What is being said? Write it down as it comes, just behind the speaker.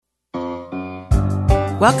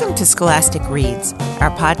Welcome to Scholastic Reads,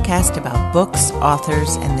 our podcast about books,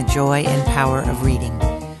 authors, and the joy and power of reading.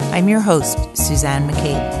 I'm your host, Suzanne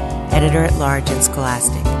McCabe, Editor-at-Large at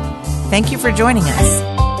Scholastic. Thank you for joining us.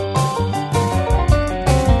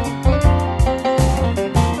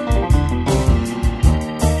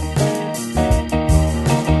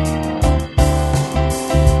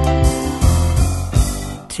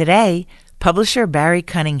 Today, publisher Barry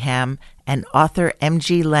Cunningham and author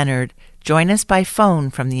M.G. Leonard join us by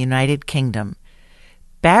phone from the United Kingdom.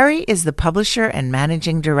 Barry is the publisher and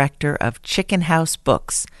managing director of Chicken House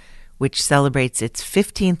Books, which celebrates its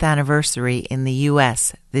 15th anniversary in the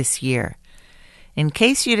U.S. this year. In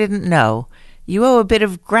case you didn't know, you owe a bit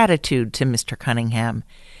of gratitude to Mr. Cunningham.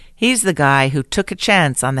 He's the guy who took a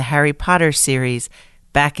chance on the Harry Potter series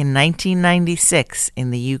back in 1996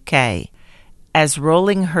 in the U.K. As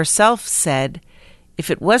Rowling herself said,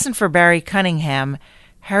 if it wasn't for Barry Cunningham,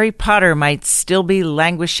 Harry Potter might still be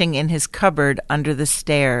languishing in his cupboard under the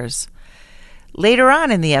stairs. Later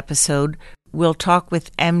on in the episode, we'll talk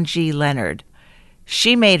with M.G. Leonard.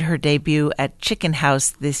 She made her debut at Chicken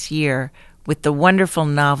House this year with the wonderful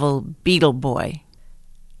novel Beetle Boy.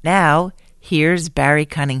 Now, here's Barry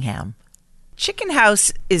Cunningham. Chicken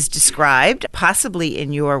House is described, possibly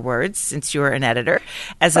in your words, since you're an editor,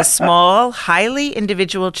 as a small, highly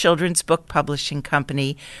individual children's book publishing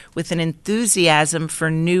company with an enthusiasm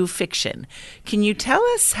for new fiction. Can you tell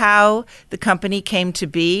us how the company came to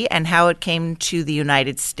be and how it came to the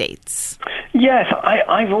United States? Yes,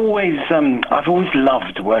 I've always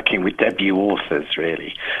loved working with debut authors,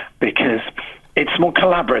 really, because it's more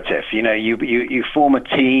collaborative. You know, you form a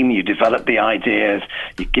team, you develop the ideas,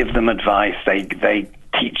 you give them advice, they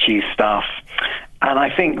teach you stuff. And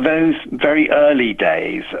I think those very early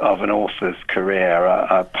days of an author's career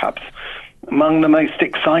are perhaps among the most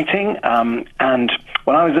exciting. And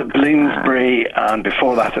when I was at Bloomsbury and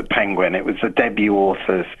before that at Penguin, it was the debut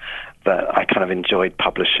authors that I kind of enjoyed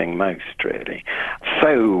publishing most, really.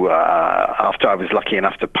 So after I was lucky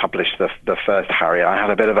enough to publish the first Harry, I had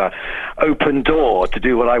a bit of a open door to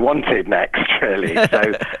do what I wanted next, really.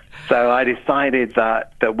 So I decided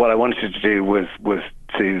that what I wanted to do was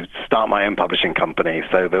to start my own publishing company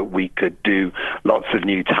so that we could do lots of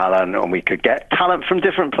new talent and we could get talent from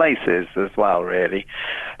different places as well, really.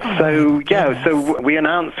 So we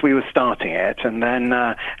announced we were starting it, and then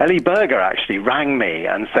Ellie Berger actually rang me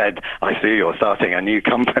and said, I see you're starting a new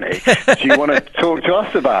company. Do you want to talk to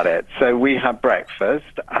us about it? So we had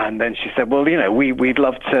breakfast, and then she said, well, you know, we'd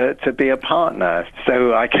love to be a partner.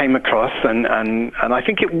 So I came across, and I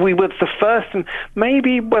think we were the first, and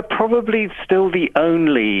maybe we're probably still the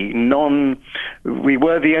only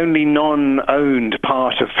non-owned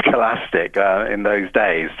part of Scholastic in those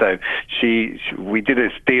days. So we did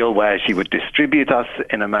this deal where she would distribute us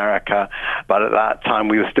in America, but at that time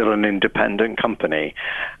we were still an independent company.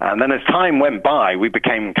 And then as time went by, we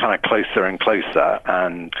became kind of closer and closer,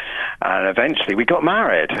 and eventually we got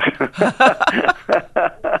married.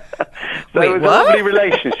 So it was a lovely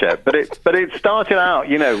relationship, but it started out,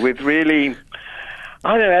 you know, with really,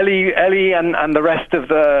 I don't know, Ellie and the rest of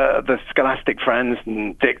the Scholastic friends,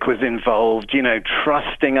 and Dick was involved, you know,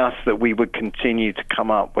 trusting us that we would continue to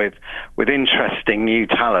come up with interesting new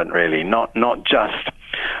talent, really, not just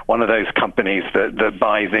one of those companies that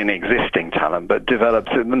buys in existing talent, but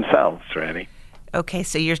develops it themselves, really. Okay,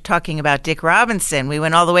 so you're talking about Dick Robinson. We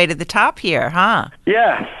went all the way to the top here, huh?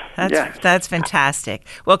 Yes. That's fantastic.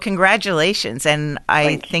 Well, congratulations, and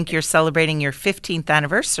I think you're celebrating your 15th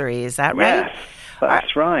anniversary, is that right? Yes.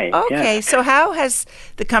 That's right. Okay, yes. So how has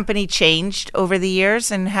the company changed over the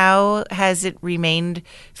years, and how has it remained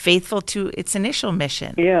faithful to its initial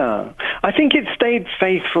mission? Yeah, I think it stayed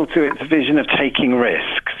faithful to its vision of taking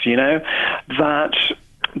risks, you know, that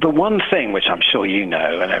the one thing which I'm sure you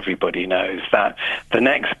know and everybody knows, that the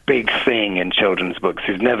next big thing in children's books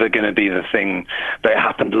is never going to be the thing that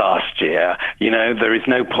happened last year. You know, there is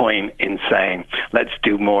no point in saying, let's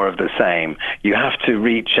do more of the same. You have to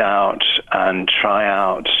reach out and try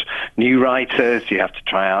out new writers. You have to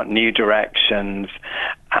try out new directions.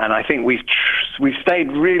 And I think we've stayed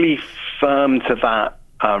really firm to that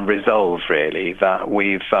resolve, really, that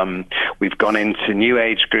we've gone into new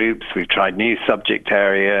age groups, we've tried new subject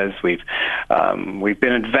areas, we've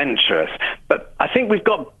been adventurous, but I think we've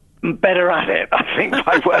got better at it. I think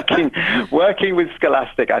by working with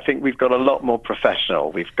Scholastic, I think we've got a lot more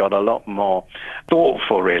professional. We've got a lot more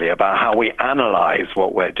thoughtful, really, about how we analyze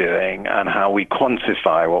what we're doing and how we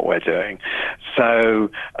quantify what we're doing.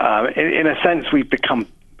 So, in a sense, we've become,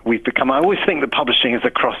 I always think that publishing is a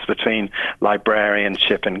cross between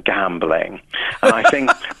librarianship and gambling. And I think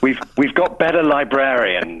we've got better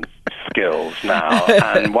librarians skills now,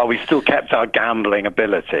 and while we still kept our gambling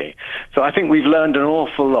ability. So I think we've learned an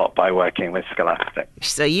awful lot by working with Scholastic.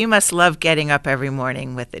 So you must love getting up every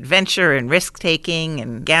morning with adventure and risk-taking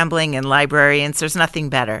and gambling and librarians. There's nothing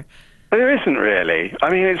better. There isn't really. I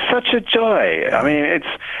mean, it's such a joy. I mean,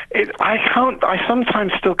 I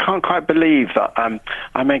sometimes still can't quite believe that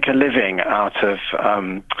I make a living out of,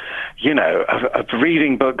 of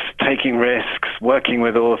reading books, taking risks, working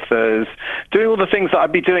with authors, doing all the things that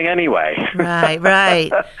I'd be doing anyway.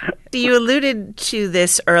 Right. You alluded to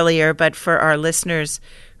this earlier, but for our listeners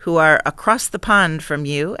who are across the pond from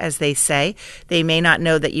you, as they say, they may not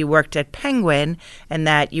know that you worked at Penguin and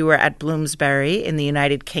that you were at Bloomsbury in the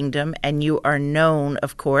United Kingdom, and you are known,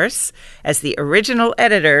 of course, as the original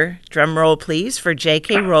editor, drum roll please, for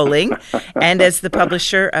J.K. Rowling, and as the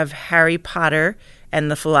publisher of Harry Potter and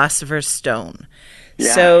the Philosopher's Stone.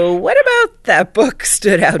 Yeah. So what about that book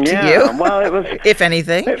stood out to you? Well, it was, if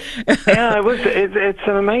anything. It's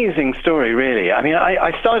an amazing story, really. I mean,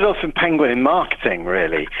 I started off in Penguin in marketing,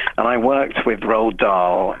 really, and I worked with Roald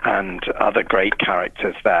Dahl and other great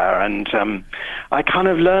characters there, and I kind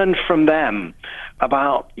of learned from them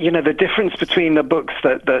about, the difference between the books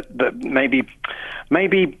that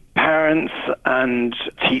maybe parents and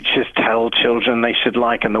teachers tell children they should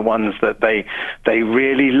like, and the ones that they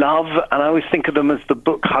really love. And I always think of them as the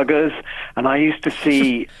book huggers. And I used to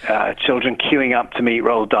see children queuing up to meet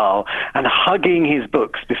Roald Dahl and hugging his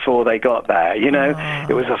books before they got there.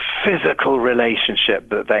 It was a physical relationship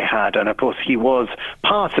that they had. And of course, he was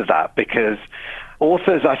part of that, because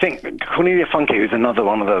authors, I think Cornelia Funke, who's another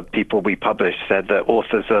one of the people we published, said that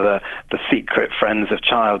authors are the secret friends of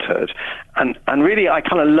childhood. And really, I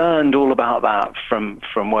kind of learned all about that from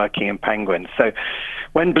working in Penguin. So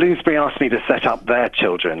when Bloomsbury asked me to set up their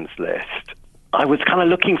children's list, I was kind of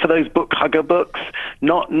looking for those book hugger books,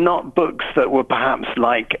 not books that were perhaps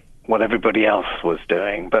like what everybody else was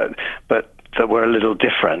doing, but that were a little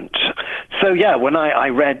different. So when I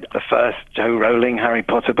read the first Joe Rowling Harry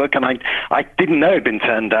Potter book, and I didn't know it'd been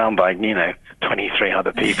turned down by 23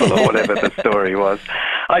 other people or whatever the story was,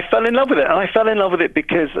 I fell in love with it. And I fell in love with it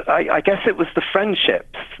because I guess it was the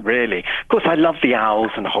friendships, really. Of course, I love the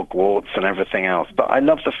owls and Hogwarts and everything else, but I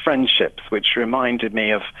love the friendships, which reminded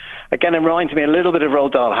me a little bit of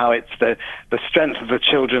Roald Dahl, how it's the strength of the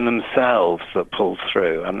children themselves that pulls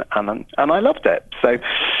through, and I loved it. So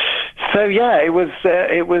it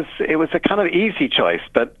was a kind of easy choice.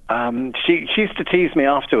 But she used to tease me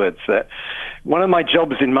afterwards that one of my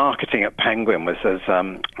jobs in marketing at Penguin was as I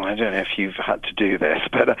don't know if you've had to do this,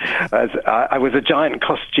 but as I was a giant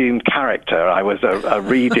costumed character. I was a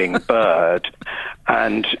reading bird,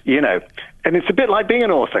 and and it's a bit like being an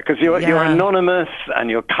author, because you're anonymous and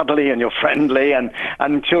you're cuddly and you're friendly, and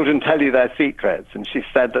children tell you their secrets. And she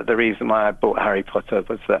said that the reason why I bought Harry Potter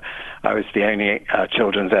was that I was the only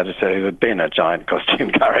children's editor who had been a giant costume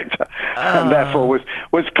character, and therefore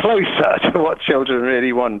was closer to what children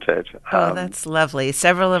really wanted. That's lovely.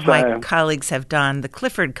 Several of my colleagues have donned the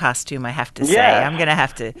Clifford costume, I have to say. Yes. I'm going to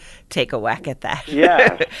have to take a whack at that.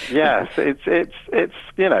 Yes. It's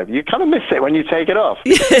you kind of miss it when you take it off.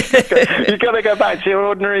 You've got to go back to your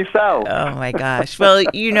ordinary self. Oh, my gosh. Well,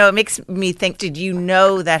 it makes me think, did you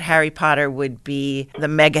know that Harry Potter would be the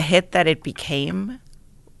mega hit that it became?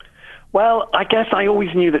 Well, I guess I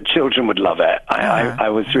always knew that children would love it. I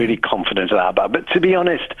was really confident about that. But to be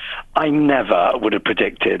honest, I never would have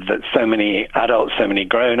predicted that so many adults, so many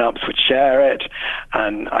grown-ups would share it.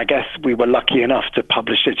 And I guess we were lucky enough to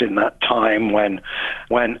publish it in that time when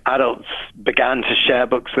adults began to share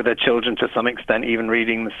books with their children to some extent, even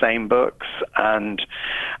reading the same books. And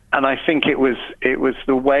I think it was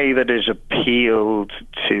the way that it appealed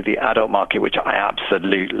to the adult market, which I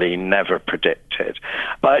absolutely never predicted.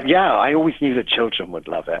 But I always knew that children would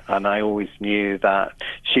love it, and I always knew that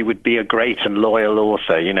she would be a great and loyal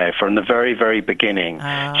author. From the very, very beginning,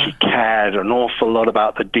 she cared an awful lot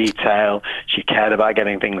about the detail. She cared about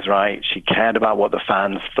getting things right. She cared about what the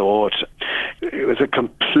fans thought. It was a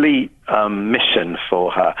complete mission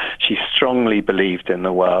for her. She strongly believed in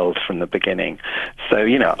the world from the beginning. So,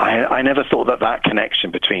 I never thought that connection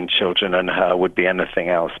between children and her would be anything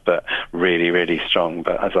else but really, really strong.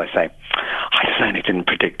 But as I say, I certainly didn't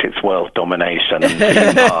predict its world domination and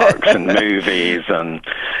theme parks and movies and,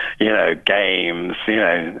 games,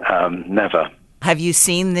 never. Have you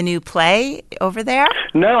seen the new play over there?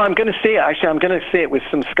 No, I'm going to see it. Actually, I'm going to see it with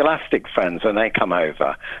some Scholastic friends when they come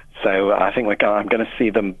over. So I think I'm going to see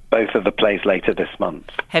them, both of the plays, later this month.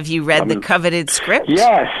 Have you read the coveted script?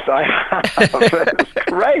 Yes, I have. It's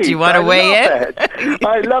great. Do you want to weigh in?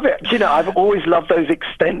 I love it. You know, I've always loved those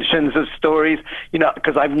extensions of stories, you know,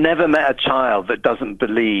 because I've never met a child that doesn't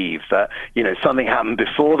believe that, you know, something happened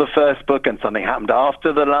before the first book and something happened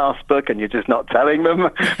after the last book and you're just not telling them.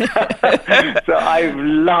 So I've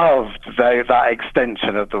loved that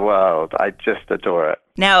extension of the world. I just adore it.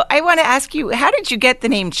 Now, I want to ask you, how did you get the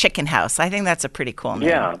name Chicken House? I think that's a pretty cool name.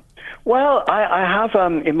 Yeah. Well, I have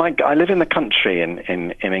I live in the country in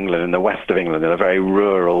England, in the west of England, in a very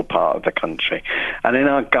rural part of the country, and in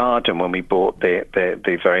our garden when we bought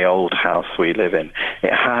the very old house we live in,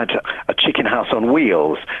 it had a chicken house on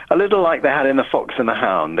wheels, a little like they had in The Fox and the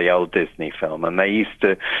Hound, the old Disney film, and in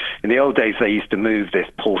the old days they used to move this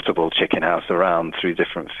portable chicken house around through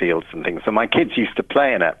different fields and things, so my kids used to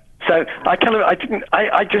play in it. So I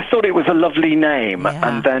just thought it was a lovely name,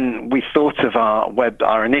 and then we thought of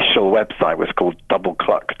our initial website was called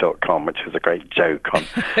doublecluck.com, which is a great joke on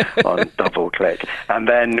DoubleClick. And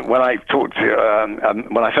then when I talked to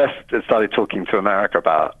when I first started talking to America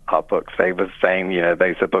about our books, they were saying, you know,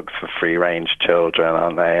 those are books for free-range children,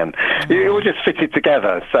 aren't they? And it all just fitted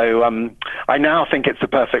together. So I now think it's a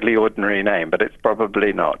perfectly ordinary name, but it's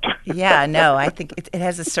probably not. Yeah, no, I think it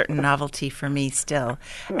has a certain novelty for me still.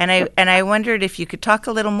 And I wondered if you could talk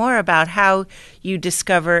a little more about how you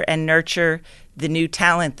discover and nurture the new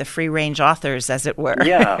talent, the free-range authors, as it were.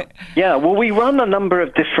 Yeah. Well, we run a number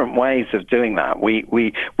of different ways of doing that.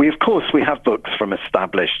 We of course, we have books from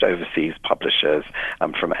established overseas publishers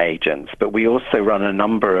and from agents, but we also run a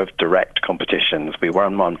number of direct competitions. We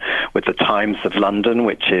run one with the Times of London,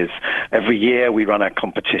 which is every year we run a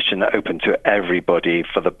competition open to everybody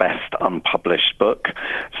for the best unpublished book.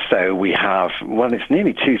 So we have, it's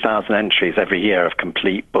nearly 2,000 entries every year of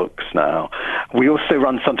complete books now. We also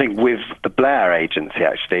run something with the Blair Agency,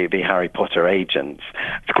 actually, the Harry Potter agents.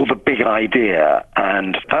 It's called The Big Idea,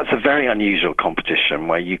 and that's a very unusual competition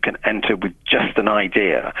where you can enter with just an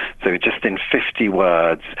idea. So just in 50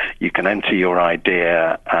 words, you can enter your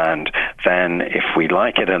idea, and then if we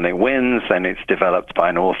like it and it wins, then it's developed by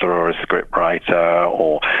an author or a script writer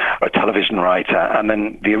or a television writer, and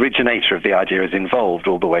then the originator of the idea is involved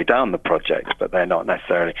all the way down the project, but they don't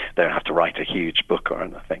have to write a huge book or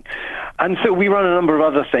anything. And so we run a number of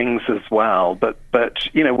other things as well, but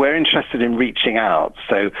you know, we're interested in reaching out.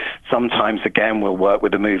 So sometimes, again, we'll work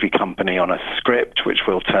with a movie company on a script, which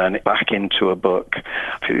we'll turn it back into a book.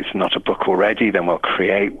 If it's not a book already, then we'll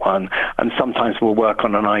create one. And sometimes we'll work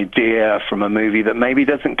on an idea from a movie that maybe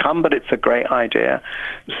doesn't come, but it's a great idea.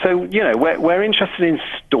 So, you know, we're interested in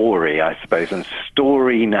story, I suppose, and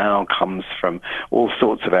story now comes from all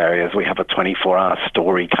sorts of areas. We have a 24-hour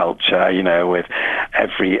story culture, you know, with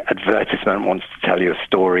every advertisement wants to tell you a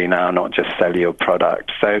story now, not just sell you a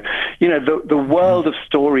product. So, you know, the world of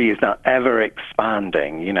story is now ever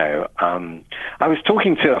expanding. You know, I was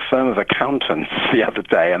talking to a firm of accountants the other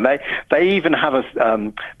day, and they even have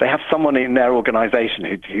they have someone in their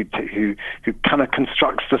organization who kind of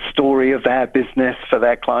constructs the story of their business for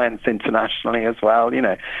their clients internationally as well. You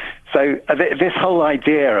know. So this whole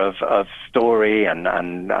idea of story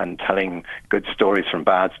and telling good stories from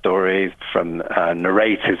bad stories, from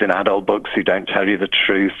narrators in adult books who don't tell you the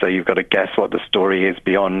truth, so you've got to guess what the story is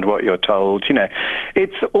beyond what you're told. You know,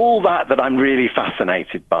 it's all that I'm really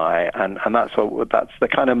fascinated by, and that's the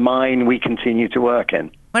kind of mine we continue to work in.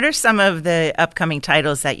 What are some of the upcoming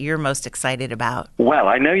titles that you're most excited about? Well,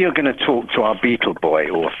 I know you're going to talk to our Beetle Boy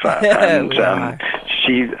author, and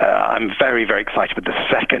I'm very, very excited with the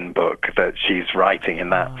second book that she's writing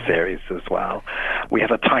in that series as well. We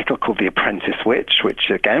have a title called The Apprentice Witch, which,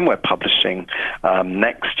 again, we're publishing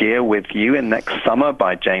next year with you in next summer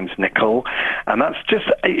by James Nichol, and that's just,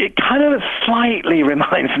 it kind of slightly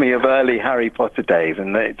reminds me of early Harry Potter days,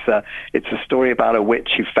 and it's a story about a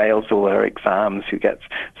witch who fails all her exams, who gets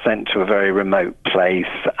sent to a very remote place,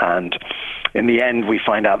 and in the end we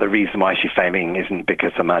find out the reason why she's failing isn't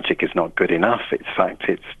because the magic is not good enough. In fact,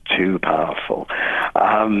 it's too powerful.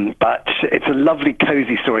 But it's a lovely,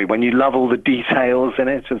 cozy story when you love all the details in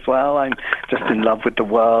it as well. I'm just in love with the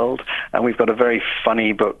world. And we've got a very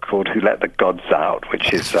funny book called Who Let the Gods Out,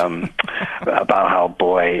 which is about how a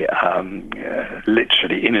boy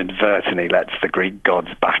literally inadvertently lets the Greek gods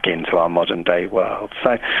back into our modern day world.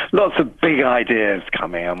 So lots of big ideas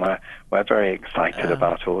coming, and we're very excited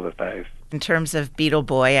about all of those. In terms of Beetle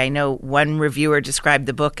Boy, I know one reviewer described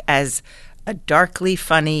the book as A darkly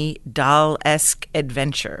funny, doll-esque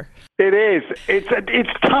adventure. It is. It's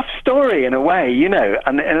a tough story in a way, you know,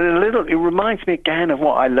 and a little. It reminds me again of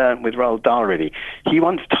what I learned with Roald Dahl. Really, he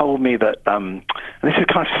once told me that, and this is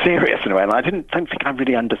kind of serious in a way, and I don't think I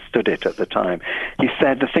really understood it at the time. He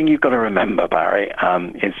said the thing you've got to remember, Barry,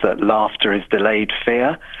 is that laughter is delayed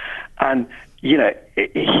fear, and you know,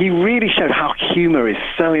 he really showed how humor is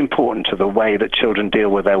so important to the way that children deal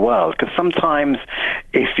with their world. Because sometimes,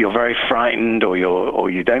 if you're very frightened or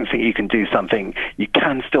you don't think you can do something, you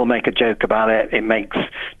can still make a joke about it. It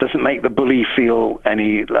doesn't make the bully feel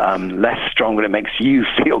any less strong, but it makes you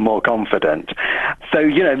feel more confident. So,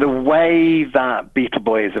 you know, the way that Beetle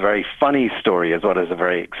Boy is a very funny story as well as a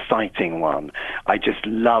very exciting one, I just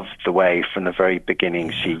loved the way from the very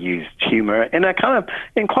beginning she used humor in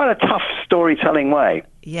quite a tough storytelling way.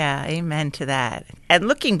 Yeah, amen to that. And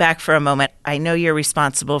looking back for a moment, I know you're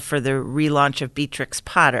responsible for the relaunch of Beatrix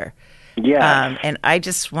Potter. Yeah. And I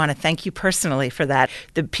just want to thank you personally for that.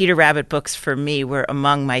 The Peter Rabbit books for me were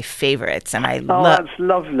among my favorites, and that's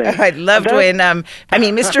lovely. I loved when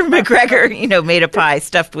Mr. McGregor, you know, made a pie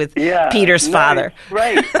stuffed with Peter's father.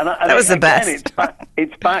 Great. And that was the best.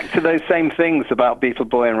 It's back to those same things about Beetle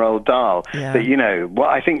Boy and Roald Dahl that, you know, what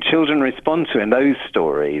I think children respond to in those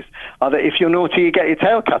stories are that if you're naughty, you get your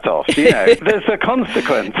tail cut off. You know, there's a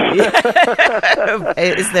consequence.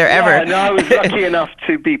 Is there ever? Yeah, no, I was lucky enough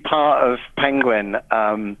to be part of Penguin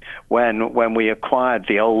when we acquired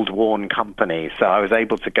the old Warren Company. So I was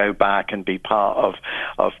able to go back and be part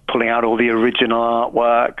of pulling out all the original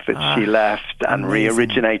artwork that she left and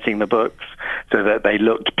re-originating the books so that they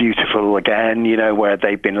looked beautiful again, you know, where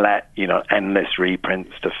they've been let, you know, endless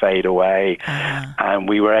reprints to fade away. And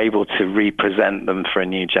we were able to represent them for a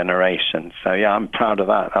new generation. So yeah, I'm proud of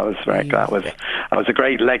that. That was a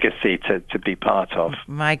great legacy to be part of.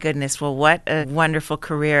 My goodness. Well, what a wonderful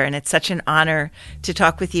career. And it's such an honor to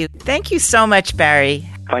talk with you. Thank you so much, Barry.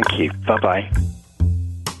 Thank you. Bye-bye.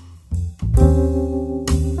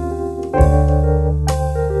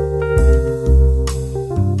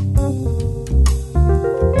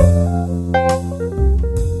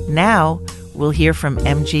 Now we'll hear from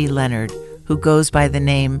M.G. Leonard, who goes by the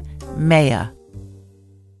name Maya.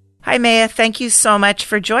 Hi, Maya. Thank you so much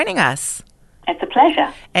for joining us. It's a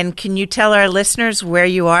pleasure. And can you tell our listeners where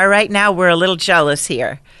you are right now? We're a little jealous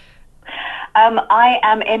here. I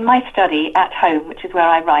am in my study at home, which is where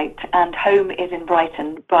I write, and home is in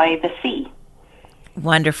Brighton by the sea.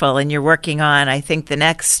 Wonderful. And you're working on, I think, the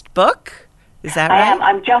next book? Is that right? I am.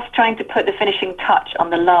 I'm just trying to put the finishing touch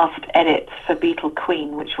on the last edits for Beetle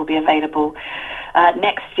Queen, which will be available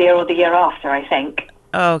next year or the year after, I think.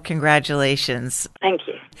 Oh, congratulations. Thank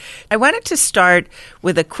you. I wanted to start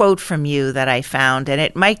with a quote from you that I found, and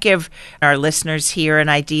it might give our listeners here an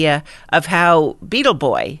idea of how Beetle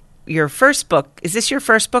Boy, your first book, is this your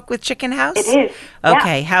first book with Chicken House? It is.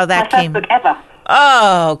 Okay, yeah. how that came. My first book ever.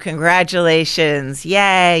 Oh, congratulations.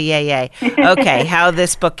 Yay. Okay, how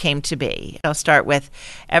this book came to be. I'll start with,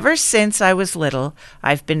 ever since I was little,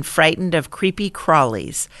 I've been frightened of creepy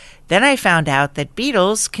crawlies. Then I found out that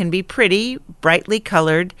beetles can be pretty, brightly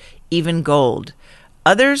colored, even gold.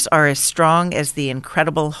 Others are as strong as the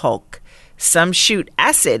Incredible Hulk. Some shoot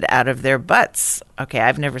acid out of their butts. Okay,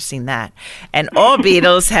 I've never seen that. And all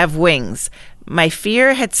beetles have wings. My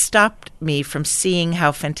fear had stopped me from seeing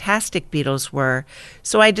how fantastic beetles were,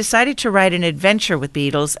 so I decided to write an adventure with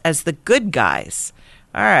beetles as the good guys.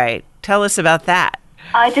 All right, tell us about that.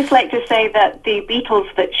 I'd just like to say that the beetles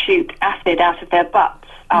that shoot acid out of their butts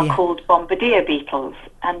are called bombardier beetles,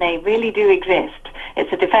 and they really do exist.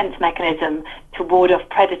 It's a defense mechanism to ward off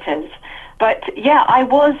predators. But yeah, I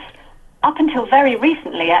was, up until very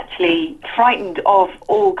recently, actually frightened of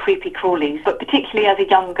all creepy crawlies, but particularly as a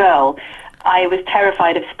young girl, I was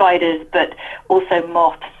terrified of spiders, but also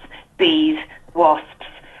moths, bees, wasps,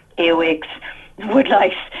 earwigs,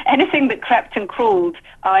 woodlice. Anything that crept and crawled,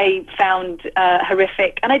 I found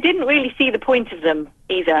horrific. And I didn't really see the point of them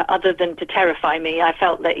either, other than to terrify me. I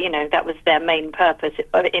felt that, you know, that was their main purpose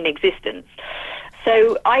in existence.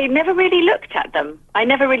 So I never really looked at them. I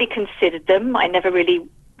never really considered them. I never really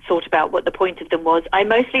thought about what the point of them was. I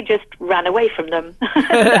mostly just ran away from them.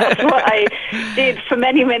 That's what I did for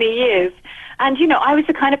many, many years. And, you know, I was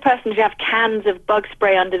the kind of person who have cans of bug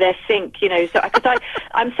spray under their sink, you know, so because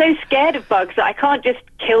I'm so scared of bugs that I can't just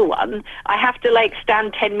kill one. I have to, like,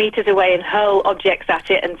 stand 10 meters away and hurl objects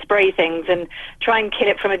at it and spray things and try and kill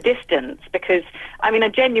it from a distance because, I mean,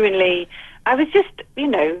 I was just, you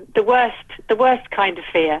know, the worst kind of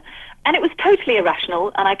fear. And it was totally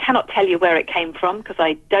irrational, and I cannot tell you where it came from because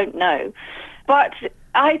I don't know. But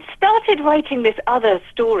I started writing this other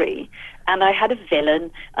story and I had a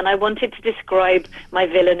villain, and I wanted to describe my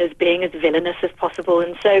villain as being as villainous as possible.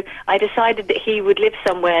 And so I decided that he would live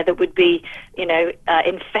somewhere that would be,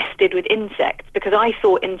 infested with insects, because I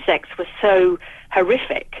thought insects were so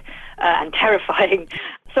horrific and terrifying.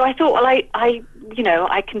 So I thought, well,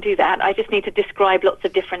 I can do that. I just need to describe lots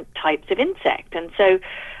of different types of insect. And so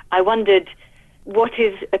I wondered, what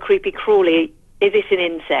is a creepy crawly? Is it an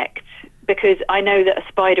insect? Because I know that a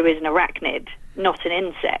spider is an arachnid, not an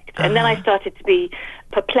insect. And then I started to be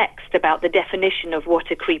perplexed about the definition of what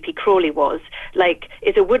a creepy crawly was. Like,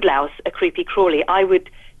 is a woodlouse a creepy crawly? I would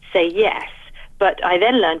say yes. But I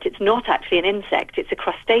then learnt it's not actually an insect, it's a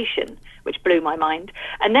crustacean, which blew my mind.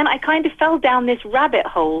 And then I kind of fell down this rabbit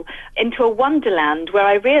hole into a wonderland where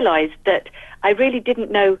I realized that I really didn't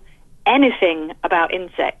know anything about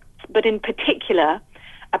insects, but in particular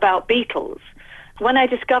about beetles. When I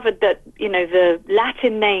discovered that, the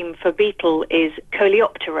Latin name for beetle is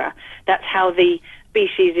Coleoptera, that's how the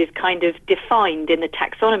species is kind of defined in the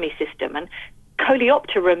taxonomy system. And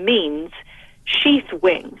Coleoptera means sheath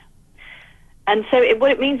wing. And so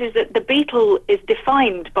what it means is that the beetle is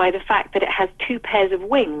defined by the fact that it has two pairs of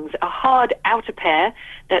wings, a hard outer pair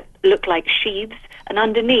that look like sheaths, and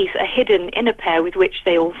underneath a hidden inner pair with which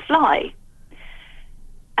they all fly.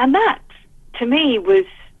 And that, to me, was,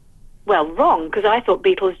 wrong, because I thought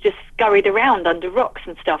beetles just scurried around under rocks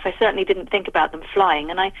and stuff. I certainly didn't think about them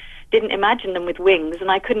flying, and I didn't imagine them with wings,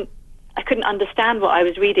 and I couldn't understand what I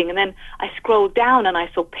was reading. And then I scrolled down and I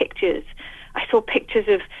saw pictures. I saw pictures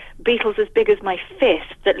of beetles as big as my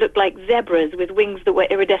fist that looked like zebras with wings that were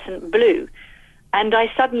iridescent blue. And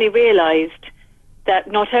I suddenly realized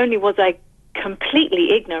that not only was I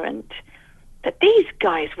completely ignorant, that these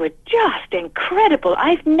guys were just incredible.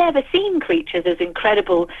 I've never seen creatures as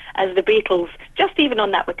incredible as the beetles, just even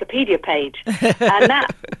on that Wikipedia page. And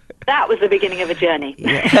that was the beginning of a journey.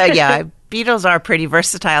 Yeah, beetles are pretty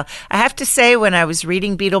versatile. I have to say, when I was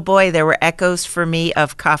reading Beetle Boy, there were echoes for me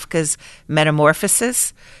of Kafka's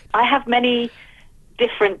Metamorphosis. I have many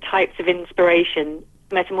different types of inspiration.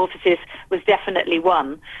 Metamorphosis was definitely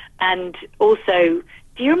one. And also,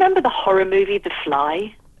 do you remember the horror movie The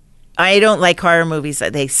Fly? I don't like horror movies.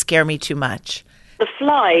 They scare me too much. The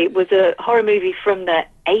Fly was a horror movie from the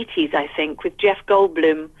 80s, I think, with Jeff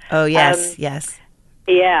Goldblum. Oh, yes, yes.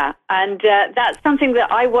 Yeah, and that's something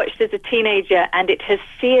that I watched as a teenager, and it has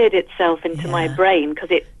seared itself into my brain because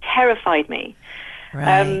it terrified me.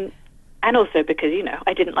 Right. And also because,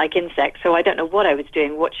 I didn't like insects, so I don't know what I was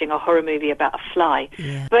doing watching a horror movie about a fly.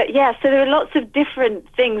 Yeah. But so there are lots of different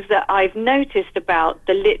things that I've noticed about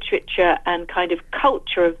the literature and kind of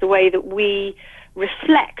culture of the way that we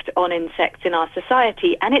reflect on insects in our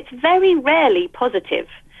society, and it's very rarely positive.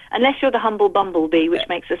 Unless you're the humble bumblebee, which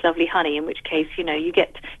makes us lovely honey, in which case, you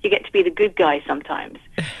get to be the good guy sometimes.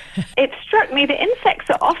 It struck me that insects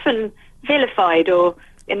are often vilified or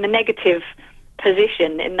in the negative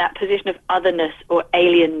position, in that position of otherness or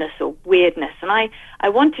alienness or weirdness. And I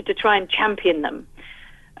wanted to try and champion them.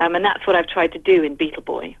 And that's what I've tried to do in Beetle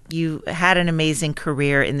Boy. You had an amazing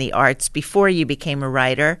career in the arts before you became a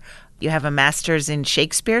writer. You have a master's in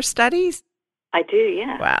Shakespeare studies? I do,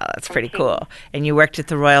 yeah. Wow, that's pretty cool. And you worked at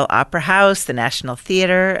the Royal Opera House, the National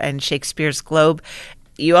Theatre, and Shakespeare's Globe.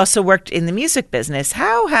 You also worked in the music business.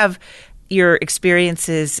 How have your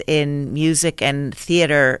experiences in music and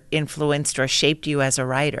theater influenced or shaped you as a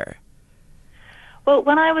writer? Well,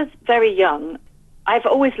 when I was very young, I've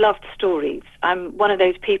always loved stories. I'm one of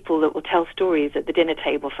those people that will tell stories at the dinner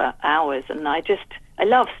table for hours, and I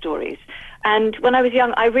love stories. And when I was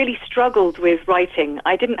young, I really struggled with writing.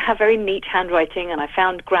 I didn't have very neat handwriting, and I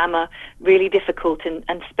found grammar really difficult,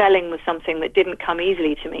 and spelling was something that didn't come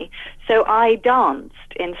easily to me. So I danced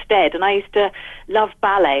instead, and I used to love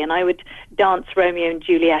ballet, and I would dance Romeo and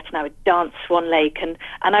Juliet, and I would dance Swan Lake, and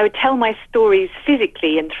I would tell my stories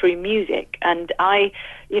physically and through music. And I,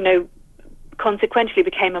 consequently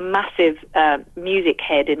became a massive music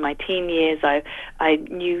head in my teen years. I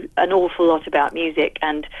knew an awful lot about music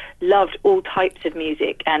and loved all types of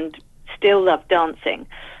music and still love dancing.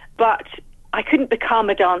 But I couldn't become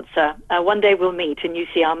a dancer. One day we'll meet and you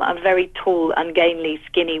see I'm a very tall, ungainly,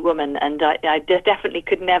 skinny woman, and I definitely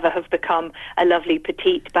could never have become a lovely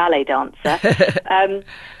petite ballet dancer.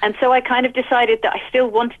 And so I kind of decided that I still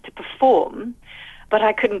wanted to perform, but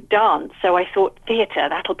I couldn't dance, so I thought, theatre,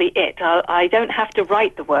 that'll be it. I don't have to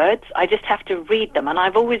write the words, I just have to read them, and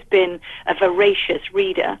I've always been a voracious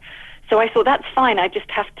reader. So I thought, that's fine, I just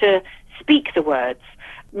have to speak the words.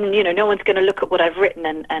 no one's going to look at what I've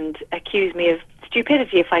written and accuse me of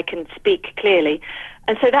stupidity if I can speak clearly.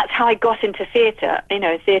 And so that's how I got into theatre.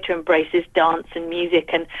 Theatre embraces dance and music,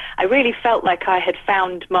 and I really felt like I had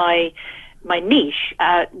found my niche,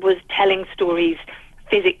 was telling stories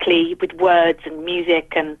physically with words and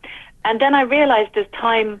music. And then I realized as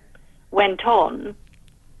time went on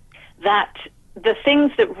that the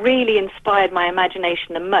things that really inspired my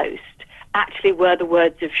imagination the most actually were the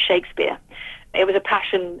words of Shakespeare. It was a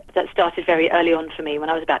passion that started very early on for me. When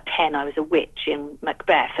I was about 10, I was a witch in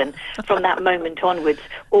Macbeth, and from that moment onwards,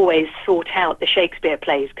 always sought out the Shakespeare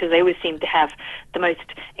plays because they always seemed to have the most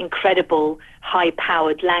incredible,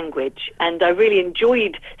 high-powered language, and I really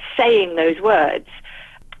enjoyed saying those words.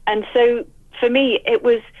 And so, for me, that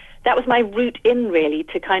was my route in, really,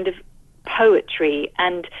 to kind of poetry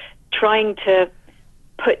and trying to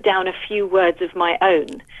put down a few words of my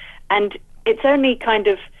own. And it's only kind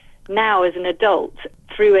of now as an adult,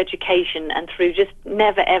 through education and through just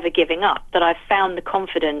never ever giving up, that I've found the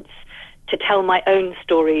confidence to tell my own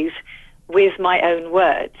stories with my own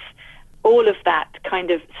words. All of that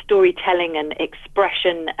kind of storytelling and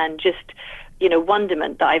expression and just,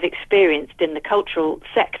 wonderment that I've experienced in the cultural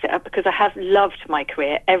sector, because I have loved my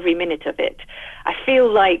career, every minute of it. I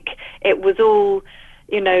feel like it was all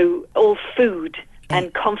food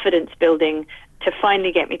and confidence building to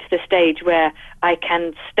finally get me to the stage where I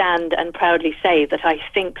can stand and proudly say that I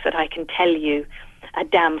think that I can tell you a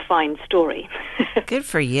damn fine story. Good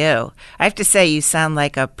for you. I have to say, you sound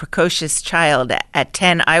like a precocious child. At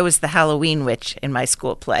 10, I was the Halloween witch in my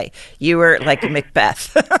school play. You were like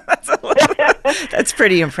Macbeth. That's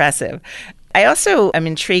pretty impressive. I also am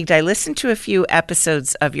intrigued. I listened to a few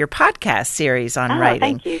episodes of your podcast series on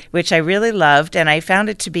writing, which I really loved, and I found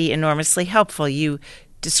it to be enormously helpful. You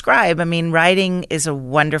describe, writing is a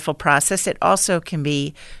wonderful process. It also can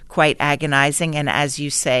be quite agonizing, and as you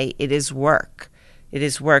say, it is work. It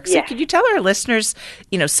is work. So could you tell our listeners,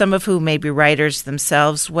 some of who may be writers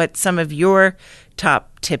themselves, what some of your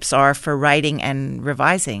top tips are for writing and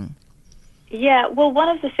revising? Yeah, well, one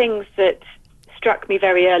of the things that struck me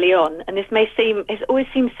very early on, and it always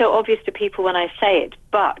seems so obvious to people when I say it,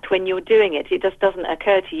 but when you're doing it, it just doesn't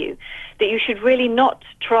occur to you, that you should really not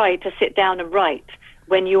try to sit down and write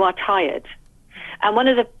when you are tired. And one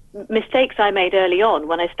of the mistakes I made early on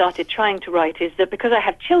when I started trying to write is that because I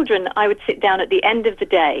have children, I would sit down at the end of the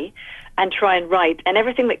day and try and write, and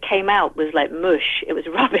everything that came out was like mush. It was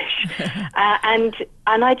rubbish. And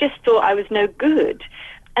I just thought I was no good.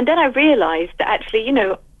 And then I realized that actually,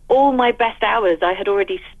 all my best hours I had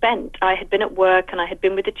already spent. I had been at work and I had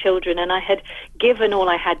been with the children and I had given all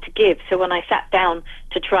I had to give. So when I sat down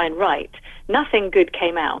to try and write, nothing good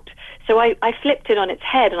came out. So I flipped it on its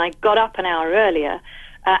head and I got up an hour earlier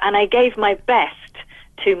and I gave my best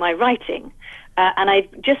to my writing. And I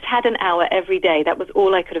just had an hour every day. That was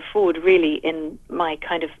all I could afford, really, in my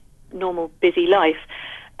kind of normal busy life.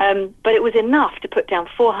 But it was enough to put down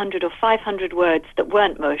 400 or 500 words that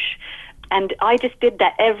weren't mush. And I just did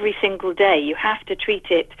that every single day. You have to treat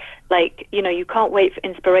it like, you can't wait for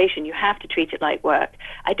inspiration. You have to treat it like work.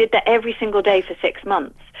 I did that every single day for 6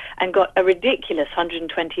 months and got a ridiculous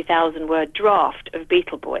 120,000 word draft of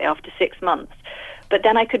Beetle Boy after 6 months. But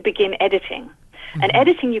then I could begin editing. Mm-hmm. And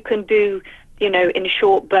editing you can do, in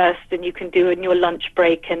short bursts, and you can do in your lunch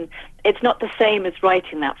break, and it's not the same as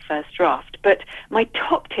writing that first draft. But my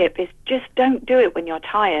top tip is just don't do it when you're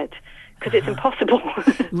tired, because it's impossible.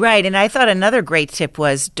 Right. And I thought another great tip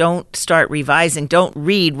was don't start revising. Don't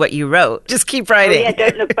read what you wrote. Just keep writing. Oh, yeah,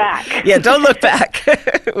 don't look back. Yeah, don't look back.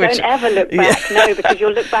 Don't ever look back, no, because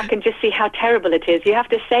you'll look back and just see how terrible it is. You have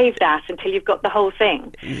to save that until you've got the whole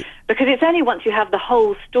thing. Because it's only once you have the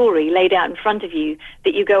whole story laid out in front of you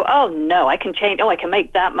that you go, oh, no, I can change. Oh, I can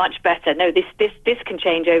make that much better. No, this can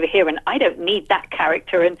change over here, and I don't need that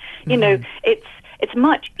character. And, it's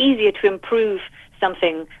much easier to improve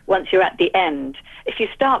something once you're at the end. If you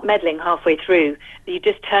start meddling halfway through, you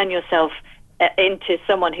just turn yourself into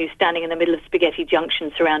someone who's standing in the middle of Spaghetti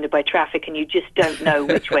Junction surrounded by traffic and you just don't know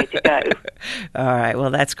which way to go. All right.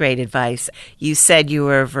 Well, that's great advice. You said you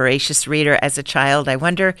were a voracious reader as a child. I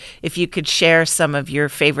wonder if you could share some of your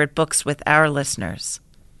favorite books with our listeners.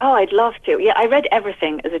 Oh, I'd love to. Yeah, I read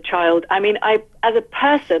everything as a child. As a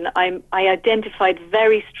person, I identified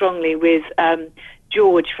very strongly with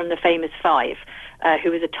George from The Famous Five,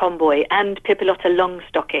 who was a tomboy, and Pippilotta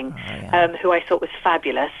Longstocking, who I thought was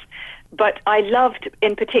fabulous. But I loved,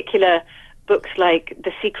 in particular, books like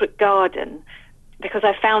The Secret Garden, because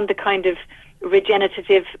I found the kind of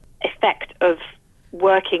regenerative effect of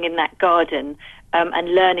working in that garden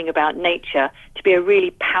and learning about nature to be a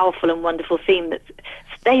really powerful and wonderful theme that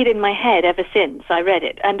stayed in my head ever since I read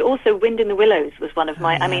it. And also Wind in the Willows was one of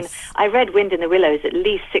my, yes. I mean, I read Wind in the Willows at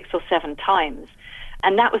least 6 or 7 times.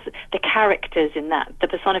 And that was the characters in that, the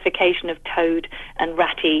personification of Toad and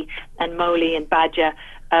Ratty and Moley and Badger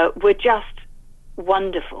were just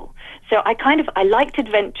wonderful. So I liked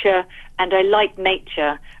adventure and I liked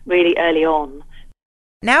nature really early on.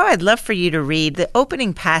 Now I'd love for you to read the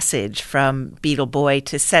opening passage from Beetle Boy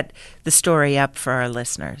to set the story up for our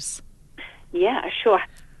listeners. Yeah, sure.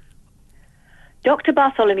 Dr.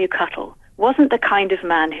 Bartholomew Cuttle wasn't the kind of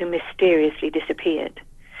man who mysteriously disappeared.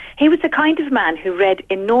 He was the kind of man who read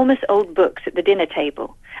enormous old books at the dinner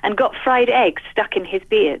table and got fried eggs stuck in his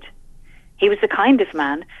beard. He was the kind of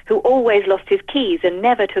man who always lost his keys and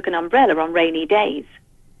never took an umbrella on rainy days.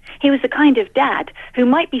 He was the kind of dad who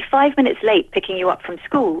might be 5 minutes late picking you up from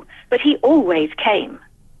school, but he always came.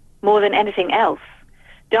 More than anything else,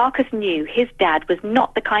 Darcus knew his dad was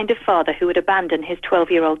not the kind of father who would abandon his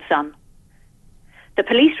 12-year-old son. The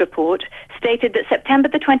police report stated that September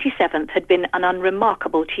the 27th had been an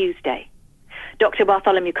unremarkable Tuesday. Dr.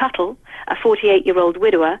 Bartholomew Cuttle, a 48-year-old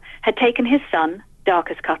widower, had taken his son,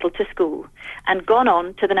 Darcus Cuttle, to school and gone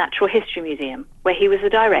on to the Natural History Museum, where he was the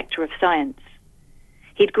director of science.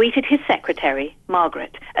 He'd greeted his secretary,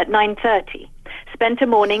 Margaret, at 9:30, spent a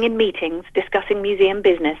morning in meetings discussing museum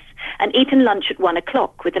business, and eaten lunch at 1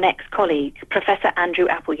 o'clock with an ex-colleague, Professor Andrew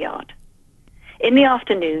Appleyard. In the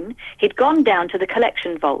afternoon, he'd gone down to the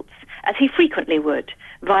collection vaults, as he frequently would,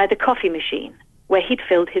 via the coffee machine, where he'd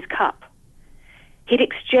filled his cup. He'd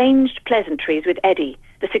exchanged pleasantries with Eddie,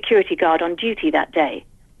 the security guard on duty that day,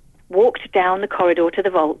 walked down the corridor to the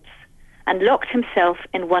vaults, and locked himself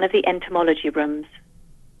in one of the entomology rooms.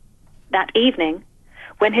 That evening,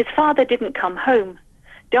 when his father didn't come home,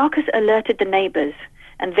 Darcus alerted the neighbors,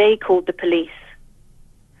 and they called the police.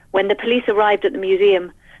 When the police arrived at the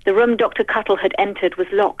museum, the room Dr. Cuttle had entered was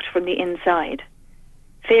locked from the inside.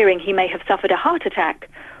 Fearing he may have suffered a heart attack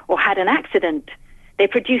or had an accident, they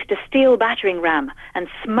produced a steel battering ram and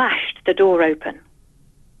smashed the door open.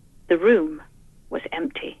 The room was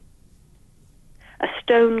empty. A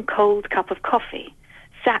stone-cold cup of coffee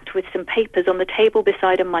sat with some papers on the table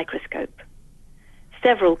beside a microscope.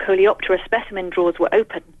 Several Coleoptera specimen drawers were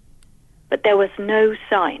open, but there was no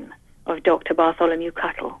sign of Dr. Bartholomew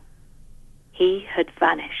Cuttle. He had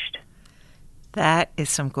vanished. That is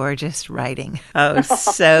some gorgeous writing. Oh,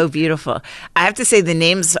 so beautiful. I have to say the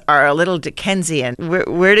names are a little Dickensian.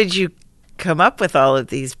 Where did you come up with all of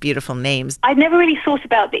these beautiful names? I'd never really thought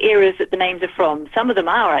about the eras that the names are from. Some of them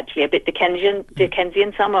are actually a bit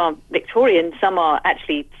Dickensian, some are Victorian, some are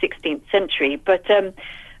actually 16th century. But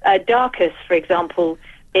Darcus, for example,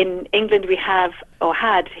 in England we have, or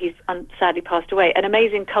had, he's sadly passed away, an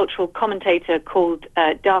amazing cultural commentator called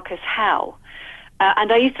Darcus Howe.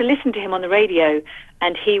 And I used to listen to him on the radio,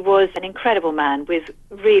 and he was an incredible man with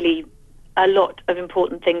really a lot of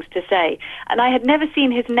important things to say. And I had never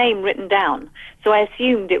seen his name written down, so I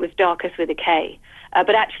assumed it was Darcus with a K.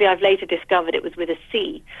 But actually I've later discovered it was with a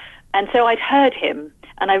C. And so I'd heard him,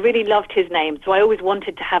 and I really loved his name, so I always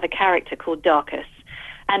wanted to have a character called Darcus.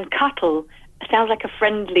 And Cuttle sounds like a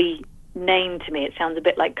friendly name to me. It sounds a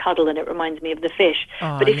bit like cuddle, and it reminds me of the fish.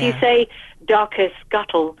 But if you say Darcus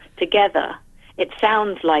Scuttle together, it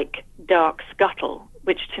sounds like Dark Scuttle,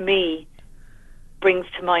 which to me brings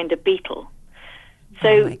to mind a beetle.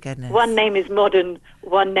 So one name is modern,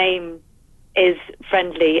 one name is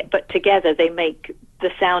friendly, but together they make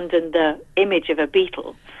the sound and the image of a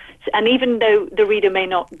beetle. And even though the reader may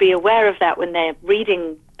not be aware of that when they're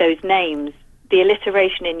reading those names, the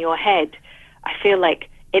alliteration in your head, I feel like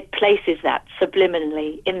it places that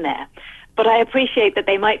subliminally in there. But I appreciate that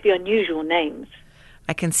they might be unusual names.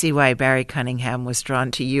 I can see why Barry Cunningham was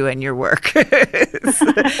drawn to you and your work.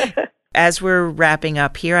 As we're wrapping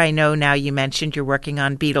up here, I know now you mentioned you're working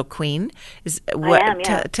on Beetle Queen. I am,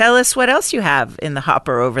 yeah. Tell us what else you have in the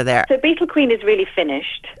hopper over there. So Beetle Queen is really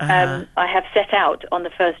finished. I have set out on the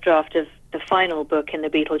first draft of the final book in the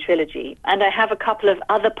Beetle trilogy, and I have a couple of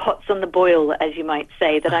other pots on the boil, as you might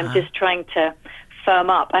say, that I'm just trying to firm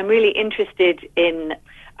up. I'm really interested in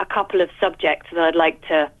a couple of subjects that I'd like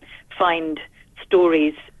to find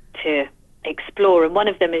stories to explore, and one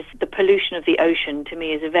of them is the pollution of the ocean. To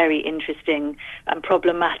me is a very interesting and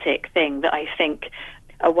problematic thing that I think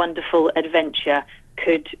a wonderful adventure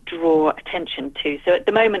could draw attention to. So at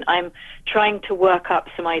the moment I'm trying to work up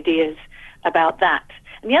some ideas about that.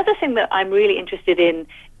 And the other thing that I'm really interested in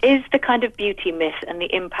is the kind of beauty myth and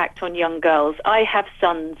the impact on young girls. I have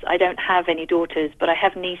sons. I don't have any daughters, but I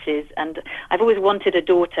have nieces, and I've always wanted a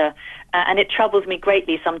daughter. And it troubles me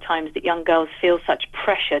greatly sometimes that young girls feel such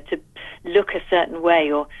pressure to look a certain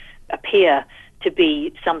way or appear to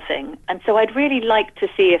be something. And so I'd really like to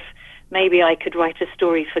see if maybe I could write a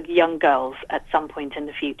story for young girls at some point in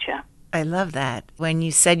the future. I love that. When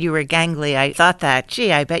you said you were gangly, I thought that,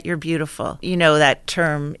 gee, I bet you're beautiful. You know, that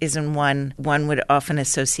term isn't one would often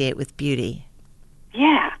associate with beauty.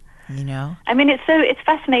 Yeah. You know? I mean, it's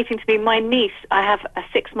fascinating to me. My niece, I have a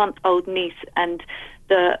 6-month-old niece, and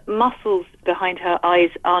the muscles behind her eyes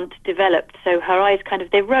aren't developed, so her eyes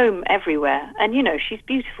they roam everywhere. And, you know, she's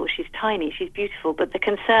beautiful, she's tiny, she's beautiful, but the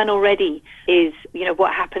concern already is, you know,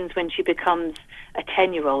 what happens when she becomes a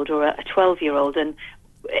 10-year-old or a 12-year-old, and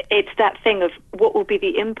it's that thing of what will be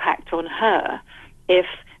the impact on her if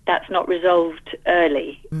that's not resolved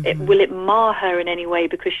early. Mm-hmm. Will it mar her in any way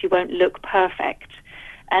because she won't look perfect?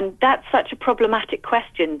 And that's such a problematic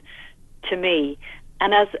question to me.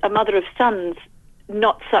 And as a mother of sons,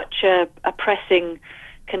 not such a pressing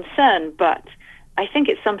concern, but I think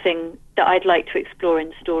it's something that I'd like to explore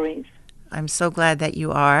in stories. I'm so glad that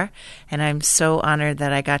you are, and I'm so honored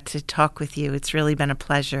that I got to talk with you. It's really been a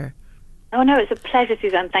pleasure. Oh, no, it's a pleasure,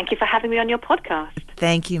 Suzanne. Thank you for having me on your podcast.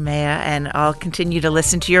 Thank you, Maya, and I'll continue to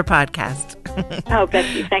listen to your podcast. Oh, bless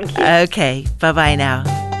you. Thank you. Okay. Bye-bye now.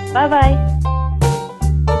 Bye-bye.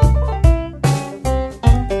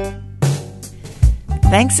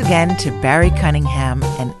 Thanks again to Barry Cunningham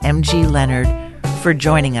and M.G. Leonard for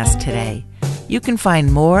joining us today. You can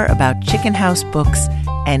find more about Chicken House Books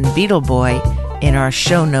and Beetle Boy in our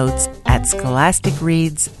show notes at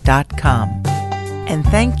scholasticreads.com. And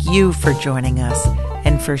thank you for joining us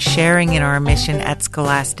and for sharing in our mission at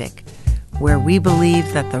Scholastic, where we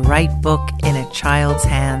believe that the right book in a child's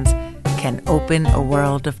hands can open a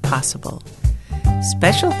world of possible.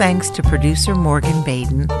 Special thanks to producer Morgan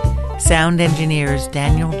Baden, sound engineers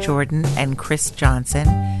Daniel Jordan and Chris Johnson,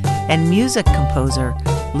 and music composer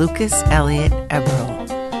Lucas Elliott Eberl.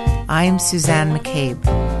 I'm Suzanne McCabe.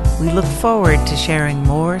 We look forward to sharing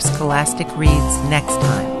more Scholastic Reads next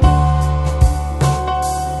time.